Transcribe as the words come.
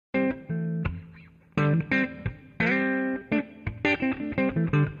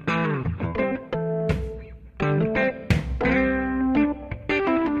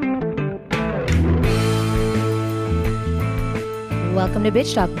Welcome to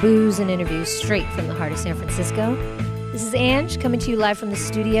Bitch Talk, booze and interviews straight from the heart of San Francisco. This is Ange coming to you live from the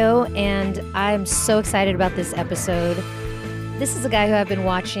studio, and I'm so excited about this episode. This is a guy who I've been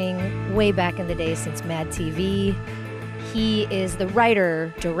watching way back in the day since Mad TV. He is the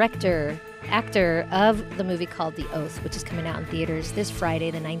writer, director, actor of the movie called The Oath, which is coming out in theaters this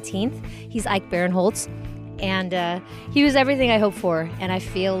Friday, the 19th. He's Ike Barinholtz, and he was everything I hoped for. And I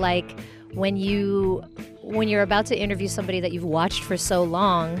feel like when you're about to interview somebody that you've watched for so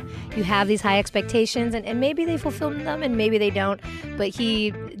long, you have these high expectations, and maybe they fulfill them and maybe they don't, but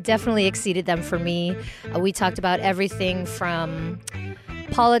he definitely exceeded them for me. We talked about everything from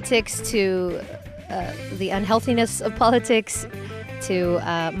politics to the unhealthiness of politics to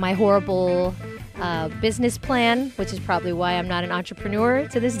my horrible business plan, which is probably why I'm not an entrepreneur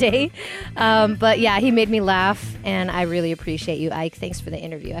to this day. But yeah, he made me laugh, and I really appreciate you, Ike. Thanks for the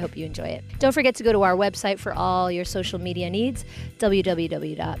interview. I hope you enjoy it. Don't forget to go to our website for all your social media needs,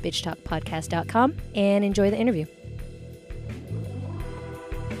 www.bitchtalkpodcast.com, and enjoy the interview.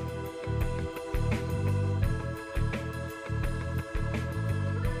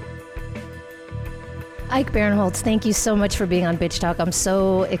 Ike Barinholtz, thank you so much for being on Bitch Talk. I'm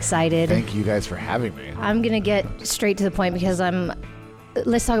so excited. Thank you guys for having me. I'm going to get straight to the point because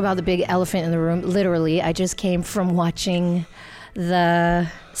let's talk about the big elephant in the room. Literally, I just came from watching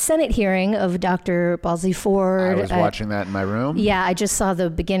the Senate hearing of Dr. Balsley Ford. I was watching that in my room. Yeah, I just saw the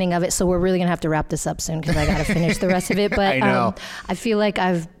beginning of it, so we're really going to have to wrap this up soon because I got to finish the rest of it. But I know. I feel like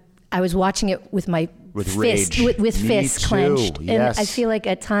I was watching it with my rage. With fists clenched. Yes. And I feel like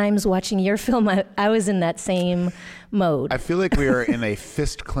at times watching your film, I was in that same mode. I feel like we are in a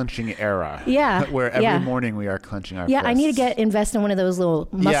fist clenching era. Yeah. Where every morning we are clenching our fists. I need to invest in one of those little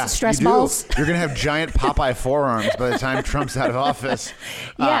stress you balls. You're going to have giant Popeye forearms by the time Trump's out of office.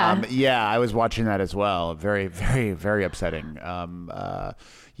 Yeah. I was watching that as well. Very, very, very upsetting.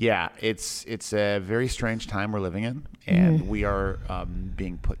 It's a very strange time we're living in, and we are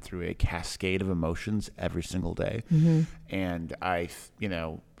being put through a cascade of emotions every single day. Mm-hmm. And I,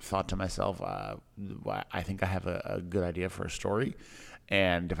 thought to myself, I think I have a good idea for a story,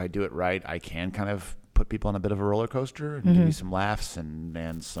 and if I do it right, I can kind of put people on a bit of a roller coaster and give you some laughs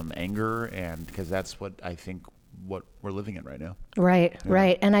and some anger, and because that's what I think what we're living in right now. Right.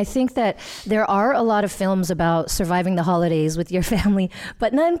 And I think that there are a lot of films about surviving the holidays with your family,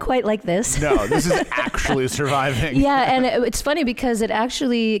 but none quite like this. No, this is actually surviving. Yeah, and it's funny because it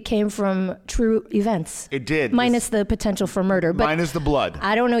actually came from true events. It did. Minus the potential for murder. But minus the blood.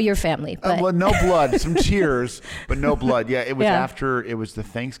 I don't know your family. But well, no blood, some tears, but no blood. Yeah, it was the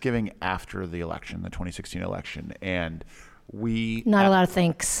Thanksgiving after the election, the 2016 election, and Not a lot of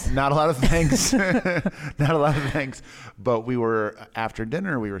thanks. Not a lot of thanks. But we were, after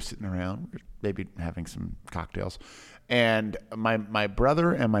dinner, we were sitting around, maybe having some cocktails. And my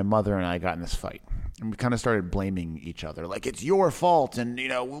brother and my mother and I got in this fight. And we kind of started blaming each other. Like, it's your fault. And,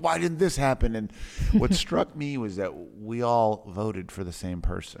 why didn't this happen? And what struck me was that we all voted for the same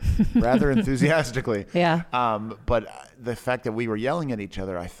person rather enthusiastically. Yeah. But the fact that we were yelling at each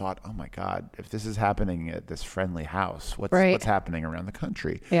other, I thought, oh, my God, if this is happening at this friendly house, what's happening around the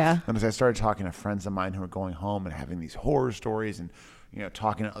country? Yeah. And as I started talking to friends of mine who were going home and having these horror stories and,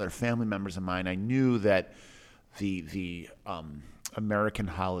 talking to other family members of mine, I knew that the American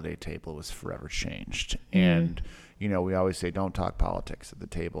holiday table was forever changed. And, we always say don't talk politics at the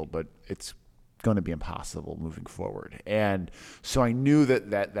table, but it's going to be impossible moving forward. And so I knew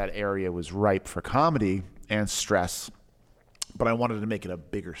that area was ripe for comedy and stress, but I wanted to make it a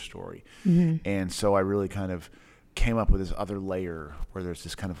bigger story. Mm-hmm. And so I really kind of came up with this other layer where there's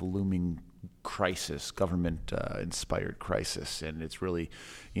this kind of looming crisis, government inspired crisis, and it's really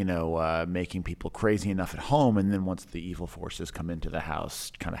making people crazy enough at home, and then once the evil forces come into the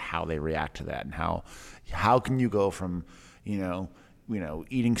house, kind of how they react to that, and how can you go from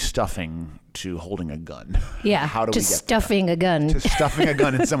eating stuffing to holding a gun? Yeah, how do we get stuffing there? A gun to stuffing a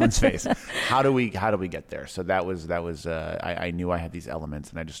gun in someone's face? How do we get there? So that was I knew I had these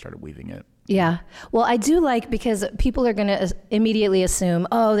elements, and I just started weaving it. Yeah. Well, I do because people are going to immediately assume,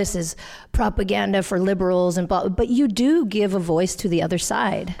 oh, this is propaganda for liberals, but you do give a voice to the other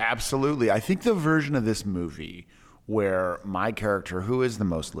side. Absolutely. I think the version of this movie where my character, who is the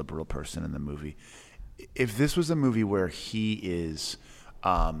most liberal person in the movie, if this was a movie where he is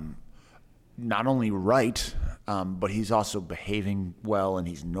not only right, but he's also behaving well, and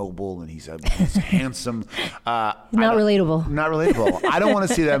he's noble, and he's handsome. Not relatable. Not relatable. I don't want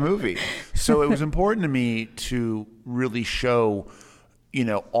to see that movie. So it was important to me to really show,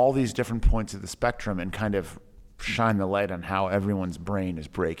 all these different points of the spectrum and kind of shine the light on how everyone's brain is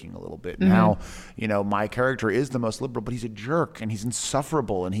breaking a little bit. And how, my character is the most liberal, but he's a jerk and he's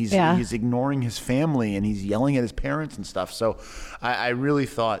insufferable and he's ignoring his family and he's yelling at his parents and stuff. So I really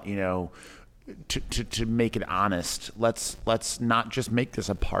thought, to make it honest, let's not just make this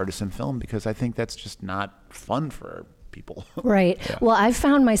a partisan film, because I think that's just not fun for people. Right. Yeah. Well, I've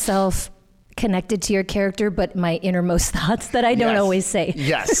found myself connected to your character, but my innermost thoughts that I don't always say.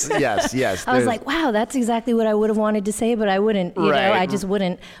 Yes. I was like, wow, that's exactly what I would have wanted to say, but I wouldn't, I just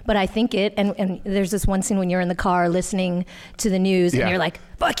wouldn't, but I think it. And there's this one scene when you're in the car listening to the news and you're like,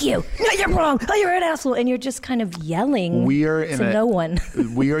 fuck you, no, you're wrong, oh, you're an asshole. And you're just kind of yelling to no one.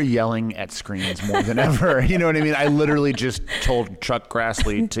 We are yelling at screens more than ever. You know what I mean? I literally just told Chuck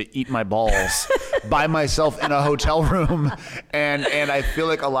Grassley to eat my balls by myself in a hotel room. And I feel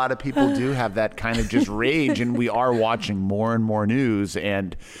like a lot of people do have that kind of just rage, and we are watching more and more news,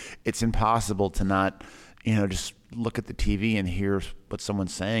 and it's impossible to not, just look at the TV and hear what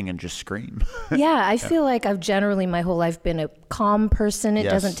someone's saying and just scream. Yeah, I feel like I've generally my whole life been a calm person. It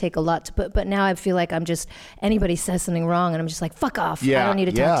doesn't take a lot to put, but now I feel like anybody says something wrong and I'm just like, fuck off. I don't need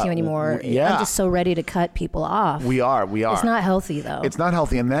to talk to you anymore. I'm just so ready to cut people off. We are. It's not healthy though. It's not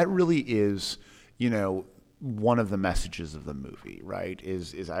healthy. And that really is, one of the messages of the movie, right?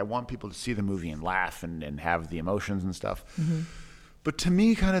 Is I want people to see the movie and laugh and have the emotions and stuff. Mm-hmm. But to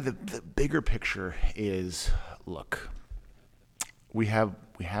me, kind of the bigger picture is, look, we have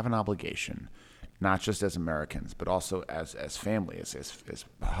an obligation, not just as Americans, but also as family, as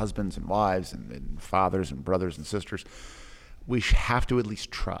husbands and wives and fathers and brothers and sisters. We have to at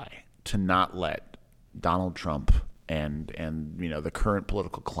least try to not let Donald Trump and the current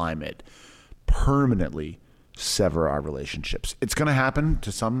political climate permanently sever our relationships. It's going to happen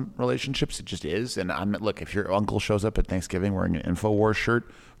to some relationships. It just is. And look, if your uncle shows up at Thanksgiving wearing an InfoWars shirt,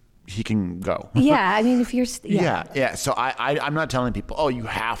 he can go. Yeah, I mean, if you're... Yeah. So I'm not telling people, oh, you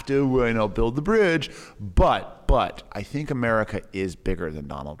have to, build the bridge. But I think America is bigger than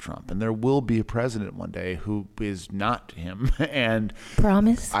Donald Trump. And there will be a president one day who is not him. And...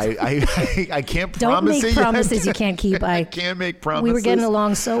 Promise? I can't promise it. Don't make promises you can't keep. I can't make promises. We were getting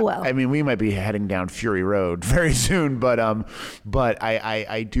along so well. I mean, we might be heading down Fury Road very soon. But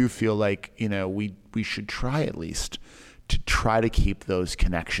I do feel like, we should try at least to try to keep those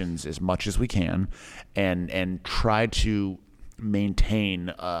connections as much as we can, and try to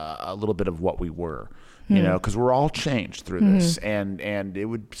maintain a little bit of what we were, because we're all changed through this, and it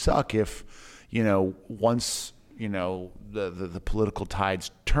would suck if, once the political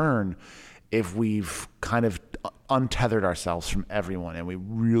tides turn, if we've kind of untethered ourselves from everyone and we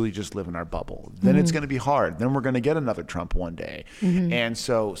really just live in our bubble, then it's going to be hard. Then we're going to get another Trump one day. And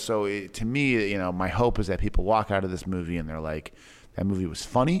so to me, my hope is that people walk out of this movie and they're like, that movie was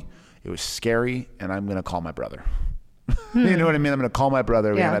funny, it was scary, and I'm going to call my brother. You know what I mean? I'm going to call my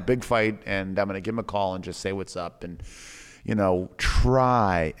brother. We had a big fight, and I'm going to give him a call and just say what's up, and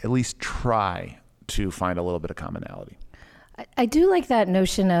at least try to find a little bit of commonality. I do like that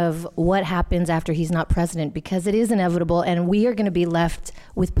notion of what happens after he's not president, because it is inevitable, and we are going to be left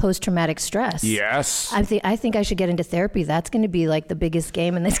with post-traumatic stress. Yes. I think I should get into therapy. That's going to be like the biggest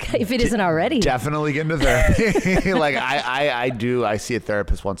game in this, if it isn't already. Definitely get into therapy. Like I do. I see a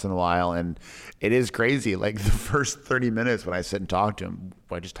therapist once in a while, and it is crazy. Like the first 30 minutes when I sit and talk to him,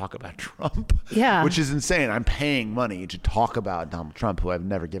 I just talk about Trump. Yeah. Which is insane. I'm paying money to talk about Donald Trump, who I've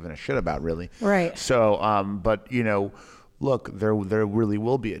never given a shit about, really. Right. So, but look, there really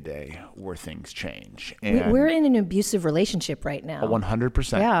will be a day where things change. And we're in an abusive relationship right now.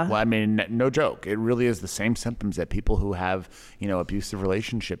 100%. Yeah. Well, I mean, no joke. It really is the same symptoms that people who have, abusive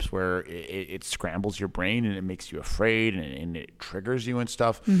relationships, where it scrambles your brain and it makes you afraid and it triggers you and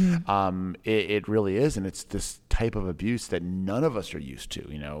stuff. It really is. And it's this type of abuse that none of us are used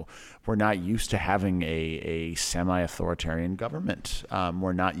to. We're not used to having a semi-authoritarian government.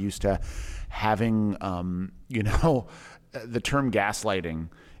 We're not used to having, the term gaslighting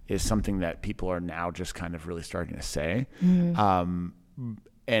is something that people are now just kind of really starting to say. And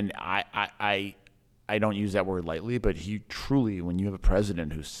I don't use that word lightly, but he truly, when you have a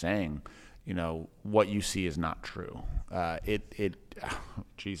president who's saying, what you see is not true. It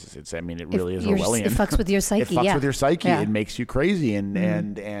really is Orwellian. It fucks with your psyche. It fucks with your psyche. Yeah. It makes you crazy.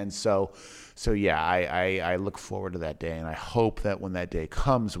 And so I look forward to that day. And I hope that when that day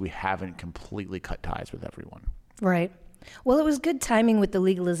comes, we haven't completely cut ties with everyone. Right. Well, it was good timing with the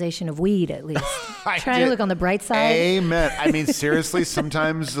legalization of weed, at least. Trying to look on the bright side. Amen. I mean, seriously,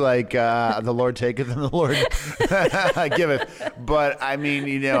 sometimes like the Lord taketh and the Lord giveth. But I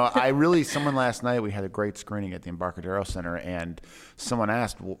mean, someone last night, we had a great screening at the Embarcadero Center, and someone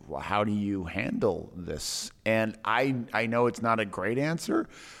asked, well, how do you handle this? And I know it's not a great answer,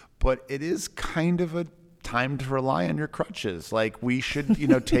 but it is kind of a time to rely on your crutches. Like we should,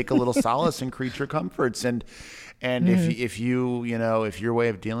 take a little solace in creature comforts. And if your way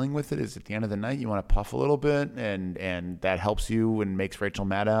of dealing with it is at the end of the night, you want to puff a little bit and that helps you and makes Rachel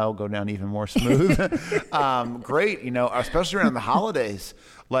Maddow go down even more smooth. Great. Especially around the holidays,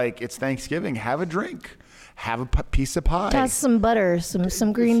 like it's Thanksgiving, have a drink. Have a piece of pie. Toss some butter,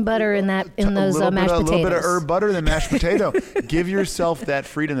 some green butter in those mashed potatoes. A little bit of herb butter in the mashed potato. Give yourself that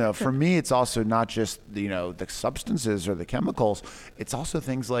freedom, though. For me, it's also not just the substances or the chemicals. It's also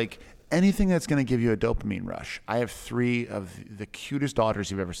things like anything that's going to give you a dopamine rush. I have 3 of the cutest daughters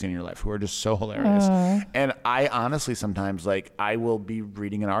you've ever seen in your life who are just so hilarious. And I honestly sometimes, I will be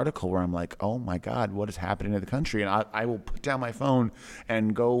reading an article where I'm like, oh my God, what is happening to the country? And I will put down my phone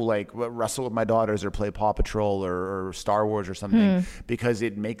and go wrestle with my daughters or play Paw Patrol or Star Wars or something because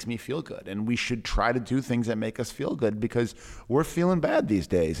it makes me feel good. And we should try to do things that make us feel good because we're feeling bad these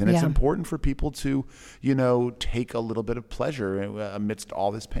days. And it's important for people to, take a little bit of pleasure amidst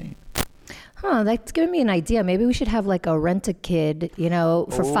all this pain. That's giving me an idea. Maybe we should have a Rent-A-Kid,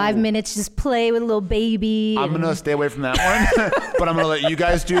 for 5 minutes, just play with a little baby. I'm going to stay away from that one, but I'm going to let you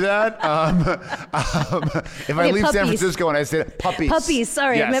guys do that. If I leave San Francisco and I say puppies. Puppies,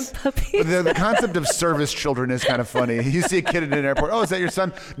 sorry, yes. I meant puppies. The concept of service children is kind of funny. You see a kid in an airport, oh, is that your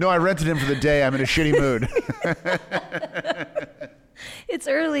son? No, I rented him for the day. I'm in a shitty mood. It's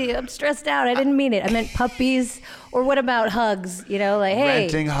early. I'm stressed out. I didn't mean it. I meant puppies. Or what about hugs? Hey,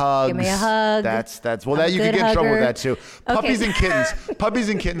 renting hugs. Give me a hug. That's well, that you can get in trouble with that too. Puppies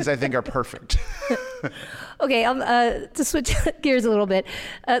and kittens, I think are perfect. Okay, to switch gears a little bit.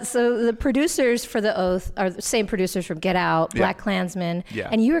 So the producers for The Oath are the same producers from Get Out, BlacKkKlansman,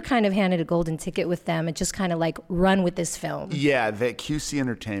 and you were kind of handed a golden ticket with them and just kind of run with this film. Yeah, the QC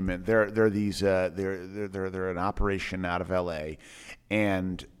Entertainment. They're these they're an operation out of LA,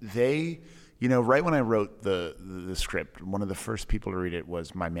 and they. Right when I wrote the script, one of the first people to read it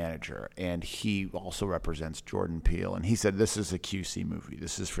was my manager, and he also represents Jordan Peele. And he said, this is a QC movie.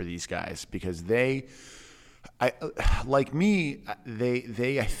 This is for these guys because like me,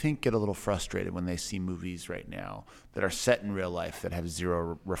 they I think get a little frustrated when they see movies right now that are set in real life that have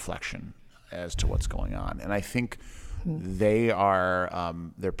zero reflection as to what's going on. And I think they are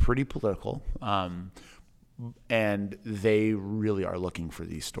they're pretty political. And they really are looking for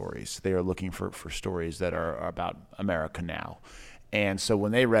these stories. They are looking for stories that are about America now. And so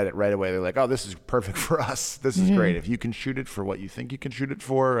when they read it right away, they're like, oh, this is perfect for us. This is great. If you can shoot it for what you think you can shoot it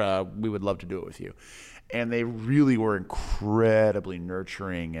for, we would love to do it with you. And they really were incredibly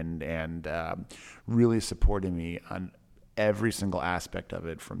nurturing and really supporting me on every single aspect of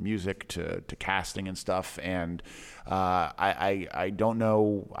it, from music to casting and stuff. And I don't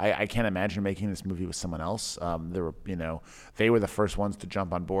know. I can't imagine making this movie with someone else. They were the first ones to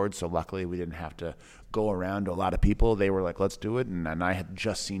jump on board. So luckily we didn't have to go around to a lot of people. They were like, let's do it. And I had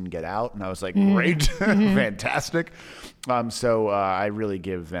just seen Get Out, and I was like, great, fantastic. So I really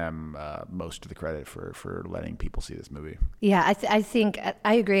give them most of the credit for letting people see this movie. Yeah, I think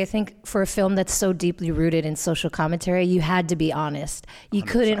I agree. I think for a film that's so deeply rooted in social commentary, you had to be honest. You 100%.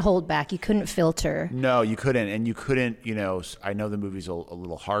 Couldn't hold back. You couldn't filter. No, you couldn't. And you couldn't, I know the movie's a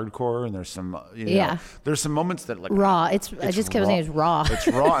little hardcore, and there's some, there's some moments that raw. I just kept saying it's raw. It's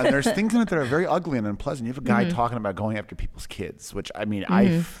raw. And there's things in it that are very ugly and unpleasant. You have a guy talking about going after people's kids, which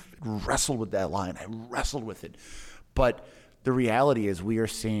I've wrestled with that line. I wrestled with it. But the reality is we are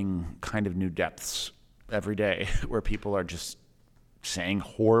seeing kind of new depths every day where people are just saying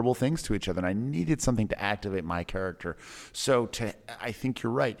horrible things to each other. And I needed something to activate my character. So I think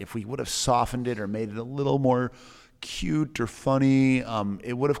you're right. If we would have softened it or made it a little more cute or funny,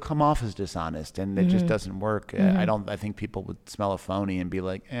 it would have come off as dishonest, and it just doesn't work. I think people would smell a phony and be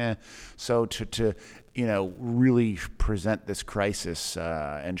like, So to really present this crisis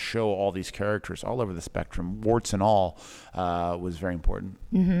and show all these characters all over the spectrum, warts and all, was very important.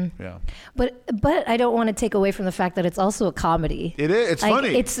 Yeah. But I don't want to take away from the fact that it's also a comedy. It is. It's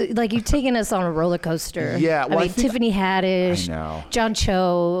funny. It's like you've taken us on a roller coaster. Yeah. Well, Tiffany Haddish. I know. John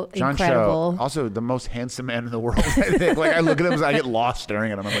Cho. Incredible. Cho, also the most handsome man in the world. I think. I look at him and I get lost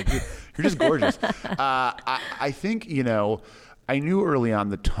staring at him. I'm like, you're just gorgeous. I think, I knew early on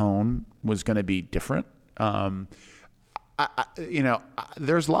the tone was going to be different.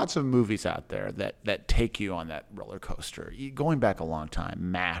 there's lots of movies out there that take you on that roller coaster. Going back a long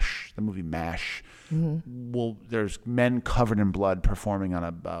time, MASH, the movie MASH. Well, there's men covered in blood performing on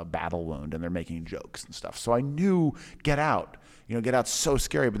a battle wound, and they're making jokes and stuff. So I knew Get Out. Get Out's so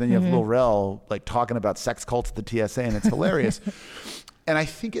scary, but then you have Lil Rel like talking about sex cults at the TSA, and it's hilarious. And I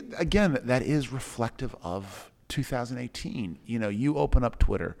think that is reflective of 2018. You open up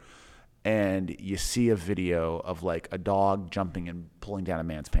Twitter and you see a video of like a dog jumping and pulling down a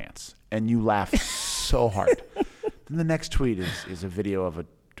man's pants, and you laugh so hard. Then the next tweet is a video of a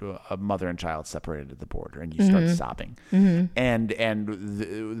mother and child separated at the border, and you start sobbing. And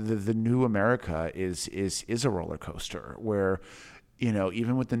the new America is a roller coaster where,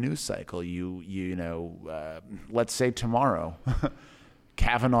 even with the news cycle, let's say tomorrow,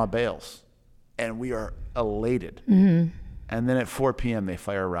 Kavanaugh bails, and we are elated. And then at 4 p.m. they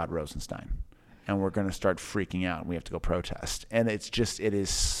fire Rod Rosenstein, and we're going to start freaking out, and we have to go protest. And it is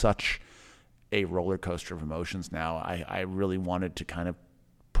such a roller coaster of emotions now. I really wanted to kind of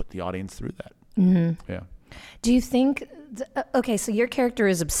put the audience through that. Yeah. Do you think, okay, so your character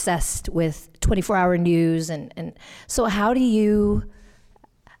is obsessed with 24-hour news, and so how do you,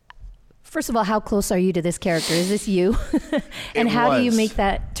 first of all, how close are you to this character? Is this you? And how do you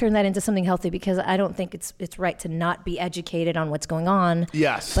turn that into something healthy? Because I don't think it's right to not be educated on what's going on.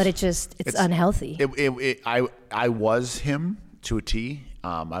 Yes. But it's unhealthy. I was him to a T.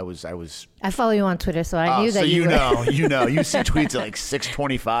 I follow you on Twitter, so I knew that you see tweets at like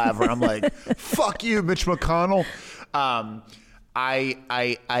 6:25 where I'm like, "Fuck you, Mitch McConnell." I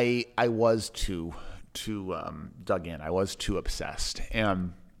was too dug in. I was too obsessed,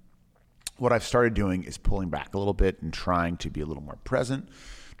 and what I've started doing is pulling back a little bit and trying to be a little more present,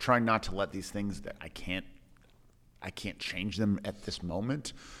 trying not to let these things that I can't change them at this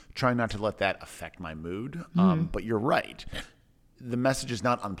moment, trying not to let that affect my mood. But you're right. The message is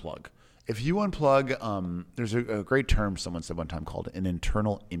not unplug. If you unplug, there's a great term someone said one time called an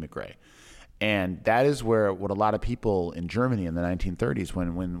internal immigrant. And that is what a lot of people in Germany in the 1930s,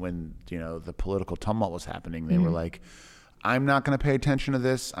 when the political tumult was happening, they were like, I'm not going to pay attention to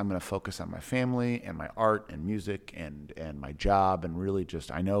this. I'm going to focus on my family and my art and music and my job, and really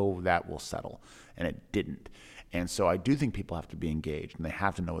just, I know that will settle. And it didn't. And so I do think people have to be engaged, and they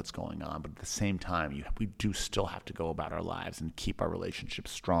have to know what's going on. But at the same time, we do still have to go about our lives and keep our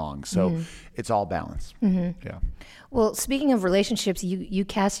relationships strong. So it's all balance. Yeah. Well, speaking of relationships, you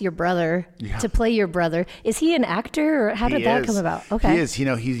cast your brother to play your brother. Is he an actor, or how did that come about? Okay. He is.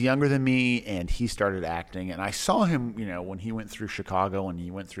 He's younger than me, and he started acting. And I saw him, when he went through Chicago and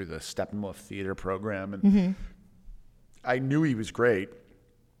he went through the Steppenwolf Theater program, and I knew he was great.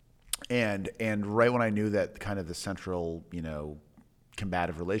 And right when I knew that kind of the central,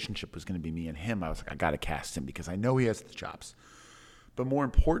 combative relationship was going to be me and him, I was like, I got to cast him because I know he has the chops. But more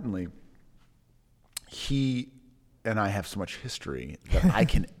importantly, he and I have so much history that I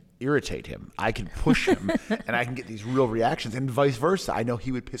can irritate him. I can push him, and I can get these real reactions, and vice versa. I know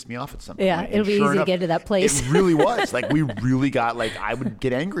he would piss me off at some point. Yeah, it'll be easy to get to that place. It really was. Like, we really got, I would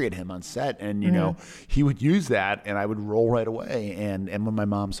get angry at him on set, and, he would use that, and I would roll right away. And when my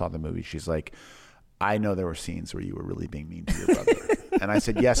mom saw the movie, she's like, I know there were scenes where you were really being mean to your brother. And I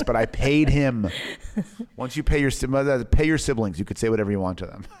said, yes, but I paid him. Once you pay your siblings, you could say whatever you want to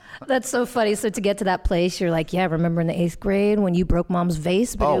them. That's so funny. So to get to that place, you're like, yeah, remember in the 8th grade when you broke mom's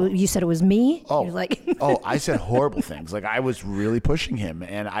vase, but you said it was me? Oh, you're like I said horrible things. Like, I was really pushing him,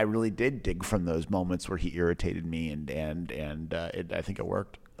 and I really did dig from those moments where he irritated me, and I think it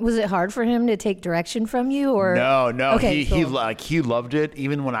worked. Was it hard for him to take direction from you, or no? Okay, he loved it.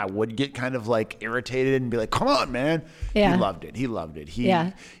 Even when I would get kind of irritated and be like, "Come on, man!" Yeah. He loved it.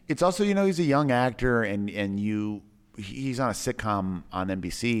 It's also, he's a young actor, and he's on a sitcom on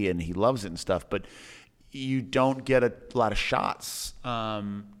NBC, and he loves it and stuff. But you don't get a lot of shots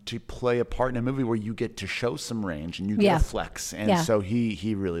to play a part in a movie where you get to show some range and you get a flex. And so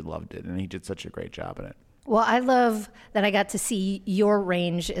he really loved it, and he did such a great job in it. Well, I love that I got to see your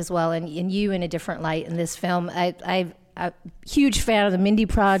range as well, and you in a different light in this film. I'm a huge fan of the Mindy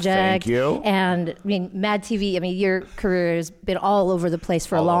Project. Thank you. And Mad TV. Your career has been all over the place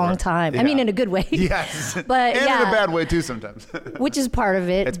for a long time. Yeah. In a good way. Yes. But and in a bad way too sometimes. Which is part of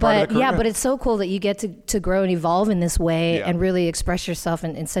it. It's part of the career. But it's so cool that you get to grow and evolve in this way and really express yourself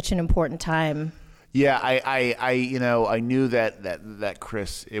in such an important time. Yeah, I knew that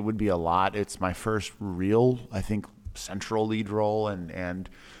Chris, it would be a lot. It's my first real, I think, central lead role, and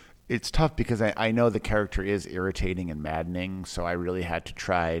it's tough because I know the character is irritating and maddening, so I really had to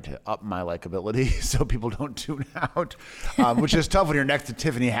try to up my likability so people don't tune out, which is tough when you're next to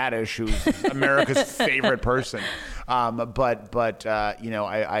Tiffany Haddish, who's America's favorite person. But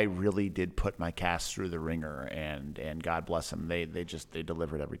I really did put my cast through the ringer, and God bless them, they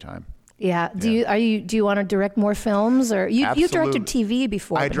delivered every time. Yeah. Do you want to direct more films, or you directed TV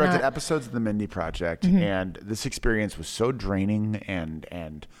before? I directed episodes of the Mindy Project, and this experience was so draining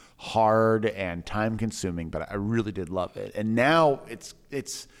and hard and time consuming, but I really did love it. And now it's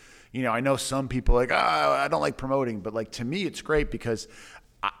I know some people are like, I don't like promoting, but like to me it's great because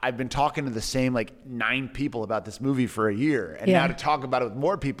I've been talking to the same 9 people about this movie for a year, and now to talk about it with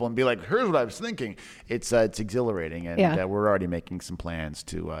more people and be like, here's what I was thinking. It's exhilarating, and we're already making some plans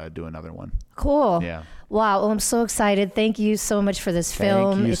to do another one. Cool. Yeah. Wow. Well, I'm so excited. Thank you so much for this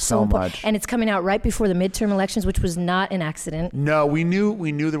film. Thank you so much. And it's coming out right before the midterm elections, which was not an accident. No, we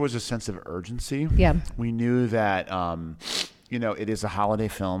knew there was a sense of urgency. Yeah. We knew that it is a holiday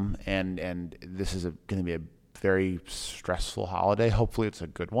film, and this is going to be a very stressful holiday. Hopefully it's a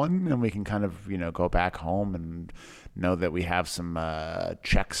good one, and we can kind of go back home and know that we have some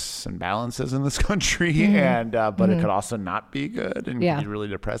checks and balances in this country, and but it could also not be good and be really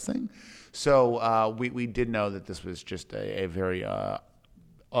depressing. So we did know that this was just a very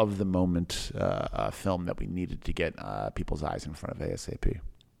of the moment film that we needed to get people's eyes in front of ASAP.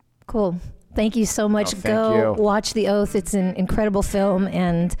 Cool. Thank you so much. Go watch The Oath. It's an incredible film,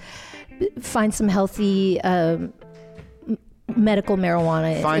 and find some healthy medical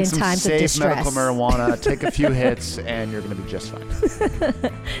marijuana in times of distress. Find some safe medical marijuana, take a few hits, and you're going to be just fine.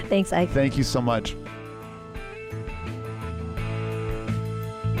 Thanks, Ike. Thank you so much.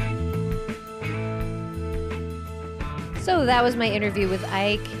 So that was my interview with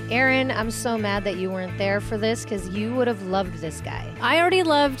Ike. Aaron, I'm so mad that you weren't there for this because you would have loved this guy. I already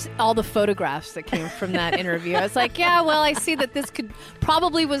loved all the photographs that came from that interview. I was like, yeah, well, I see that this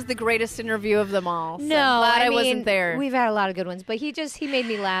probably was the greatest interview of them all. So No, glad I mean, wasn't there. We've had a lot of good ones, but he made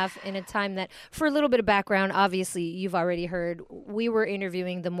me laugh in a time that, for a little bit of background, obviously you've already heard, we were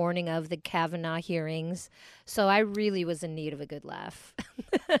interviewing the morning of the Kavanaugh hearings, so I really was in need of a good laugh.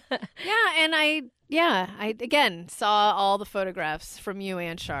 I again saw all the photographs from you,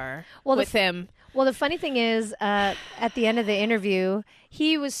 Anshar, with him. Well, the funny thing is, at the end of the interview,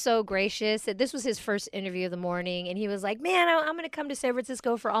 he was so gracious. This was his first interview of the morning, and he was like, man, I'm going to come to San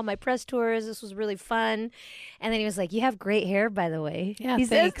Francisco for all my press tours. This was really fun. And then he was like, you have great hair, by the way. Yeah, he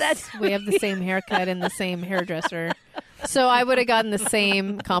thanks. says we have the same haircut and the same hairdresser. So I would have gotten the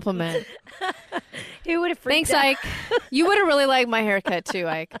same compliment. He would have freaked Thanks, out. Ike. You would have really liked my haircut too,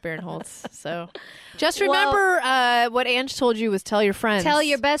 Ike Barinholtz. So just remember what Ange told you was tell your friends. Tell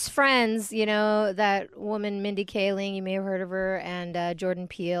your best friends, that woman, Mindy Kaling, you may have heard of her, and Jordan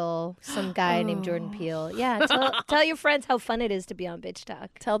Peele, some guy named Jordan Peele. Yeah, tell your friends how fun it is to be on Bitch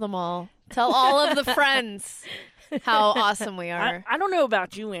Talk. Tell them all. Tell all of the friends how awesome we are. I don't know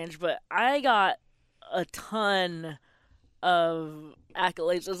about you, Ange, but I got a ton of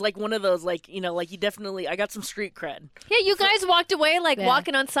accolades. It was like one of those, you definitely, I got some street cred. Yeah, you guys walked away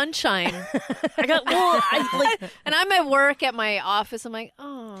walking on sunshine. And I'm at work at my office. I'm like,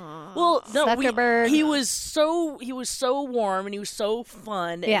 oh. Well, no, Zuckerberg. he was so warm, and he was so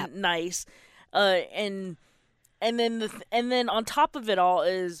fun and nice. And then on top of it all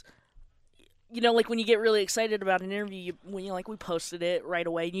is, when you get really excited about an interview, we posted it right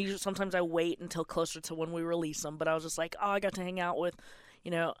away. And sometimes I wait until closer to when we release them. But I was just like, I got to hang out with,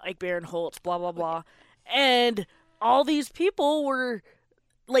 Ike Barinholtz, blah, blah, blah. And all these people were,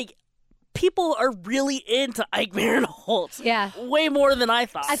 people are really into Ike Barinholtz. Yeah. Way more than I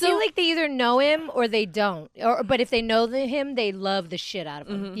thought. I feel like they either know him or they don't. But if they know him, they love the shit out of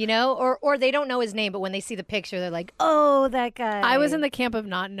him, Or they don't know his name, but when they see the picture, they're like, oh, that guy. I was in the camp of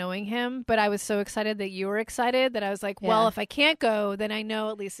not knowing him, but I was so excited that you were excited that I was like, well, if I can't go, then I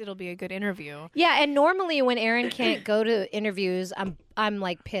know at least it'll be a good interview. Yeah, and normally when Aaron can't go to interviews, I'm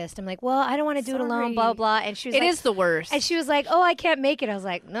like pissed. I'm like, well, I don't want to do it alone, blah, blah. And she was It is the worst. And she was like, oh, I can't make it. I was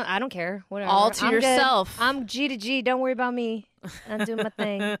like, no, I don't care. Whatever. All to I'm yourself. Good. I'm G to G. Don't worry about me. I'm doing my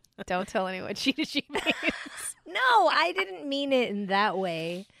thing. Don't tell anyone G to G means. No, I didn't mean it in that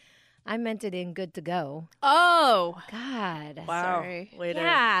way. I meant it in good to go. Oh. God. Wow. Sorry.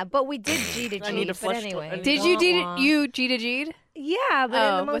 Yeah, but we did G to G. I need to flush anyway. Did you G to G'd? Yeah,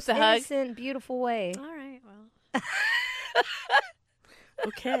 but in the most with the hug? innocent, beautiful way. All right, well.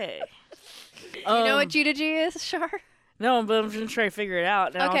 Okay. You know what G to G is, Shar? No, but I'm just going to try to figure it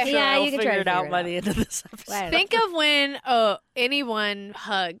out. And Okay. I'm sure Yeah, I'll you can figure try to it out figure it by out. the end of this episode. Right. Think of when anyone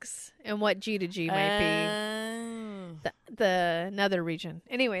hugs and what G to G might be. the nether region.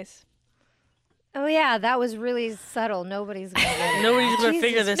 Anyways. Oh yeah, that was really subtle. Nobody's gonna get it. Nobody's gonna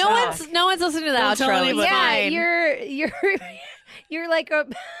figure this out. No one's listening to the Don't tell outro. anybody. Yeah, you're like a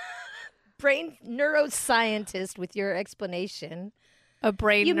brain neuroscientist with your explanation. A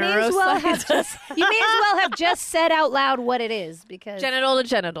brain You may as well have just said out loud what it is because Genital to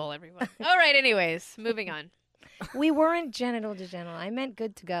genital, everyone. All right, anyways, moving on. we weren't genital to genital. I meant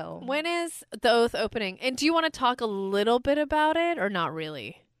good to go. When is the Oath opening? And do you want to talk a little bit about it or not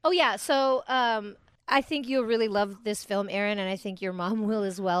really? Oh yeah, so I think you'll really love this film, Aaron, and I think your mom will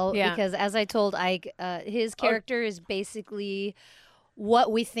as well. Yeah. Because as I told Ike, his character is basically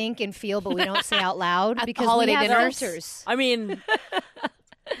what we think and feel, but we don't say out loud At because holiday we have dinners. filters. I mean,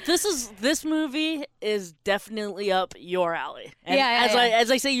 this movie is definitely up your alley. And Yeah,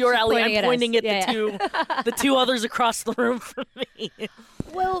 as I say your alley, pointing I'm at pointing us. at the two others across the room from me.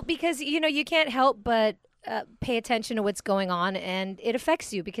 Well, because you can't help but pay attention to what's going on, and it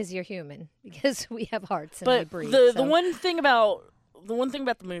affects you because you're human. Because we have hearts and we But breathe. the one thing about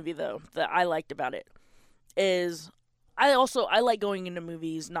the movie though that I liked about it is I like going into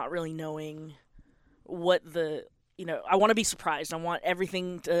movies not really knowing what I want to be surprised. I want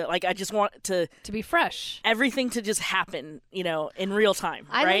everything to I just want to be fresh. Everything to just happen, in real time.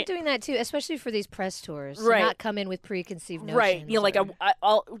 I right? like doing that too, especially for these press tours. To Right. not come in with preconceived notions. Right.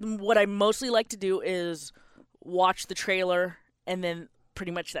 or- What I mostly like to do is watch the trailer and then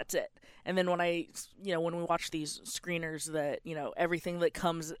pretty much that's it. And then when when we watch these screeners that, everything that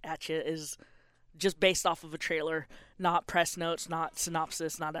comes at you is just based off of a trailer, not press notes, not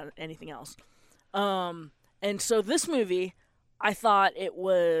synopsis, not anything else. And so this movie, I thought it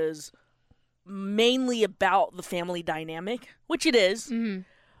was mainly about the family dynamic, which it is,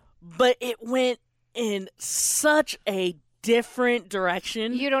 but it went in such a different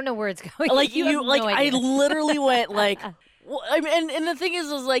direction. You don't know where it's going. Like you have no I idea. literally went like. Well, I mean, and the thing is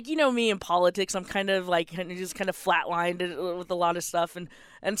like me in politics, I'm kind of just kind of flatlined with a lot of stuff,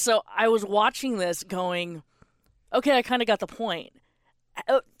 and so I was watching this going, okay, I kind of got the point.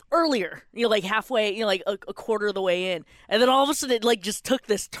 Earlier, halfway, a quarter of the way in, and then all of a sudden it just took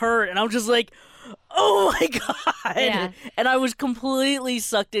this turn, and I'm just like, oh my god! Yeah. And I was completely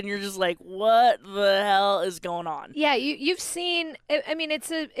sucked in. You're just like, what the hell is going on? Yeah, you've seen. I mean, it's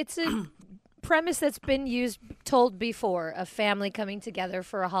a premise that's been told before: a family coming together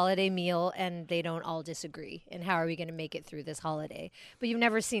for a holiday meal, and they don't all disagree. And how are we going to make it through this holiday? But you've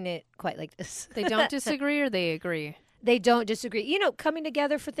never seen it quite like this. They don't disagree or they agree? They don't disagree. Coming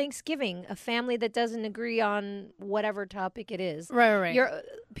together for Thanksgiving, a family that doesn't agree on whatever topic it is. Right. You're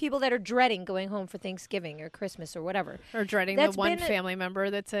people that are dreading going home for Thanksgiving or Christmas or whatever. Or dreading That's the one been family member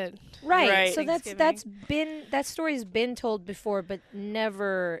that's it. Right. So Thanksgiving. that story's been told before, but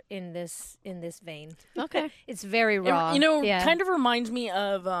never in this vein. Okay. It's very raw. It kind of reminds me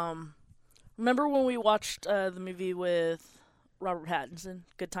of remember when we watched the movie with Robert Pattinson,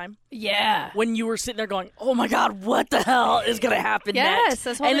 Good Time? Yeah. When you were sitting there going, oh my god, what the hell is going to happen next?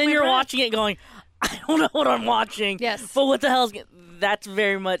 That's and then my you're breath. watching it going, I don't know what I'm watching. Yes. But what the hell is that's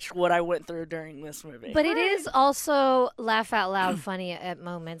very much what I went through during this movie. But it is also laugh out loud funny at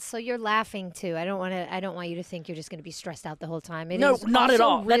moments. So you're laughing too. I don't want you to think you're just going to be stressed out the whole time. It no, is not at also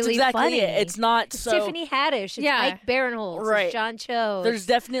all. That's really exactly funny. it. It's not It's so Tiffany Haddish. It's Ike Barinholtz. Right. It's John Cho. There's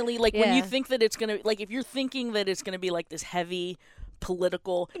definitely when you Yeah. think that it's going to if you're thinking that it's going to be this heavy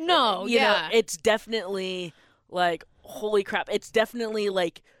political No, you know, yeah. it's definitely holy crap. It's definitely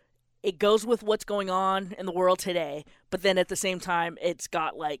it goes with what's going on in the world today, but then at the same time it's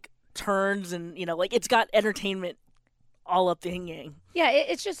got turns and it's got entertainment all up the yin-yang. Yeah,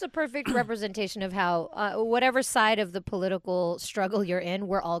 it's just a perfect representation of how whatever side of the political struggle you're in,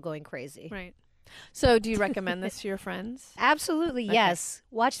 we're all going crazy. Right. So do you recommend this to your friends? Absolutely, yes.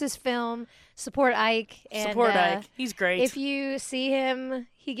 Watch this film. Support Ike. And, Support Ike. He's great. If you see him,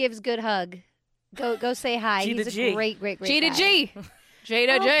 he gives good hug. Go say hi. G to He's G. a great G guy. to G. J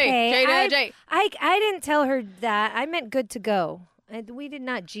to J. Okay, J to J. I didn't tell her that. I meant good to go. We did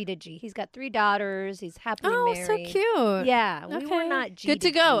not G to G. He's got 3 daughters. He's happily Oh, married. so cute. Yeah, we were Okay. not G Good to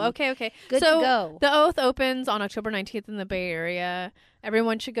to go. G. Okay. Good so to go. The Oath opens on October 19th in the Bay Area.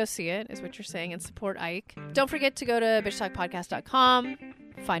 Everyone should go see it, is what you're saying, and support Ike. Don't forget to go to bitchtalkpodcast.com,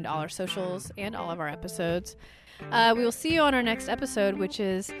 find all our socials and all of our episodes. We will see you on our next episode, which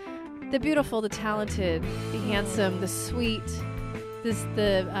is the beautiful, the talented, the handsome, the sweet,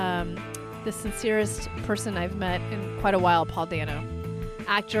 the sincerest person I've met in quite a while, Paul Dano.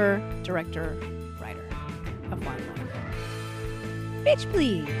 Actor, director, writer of Wildlife. Bitch,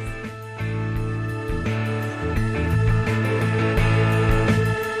 please.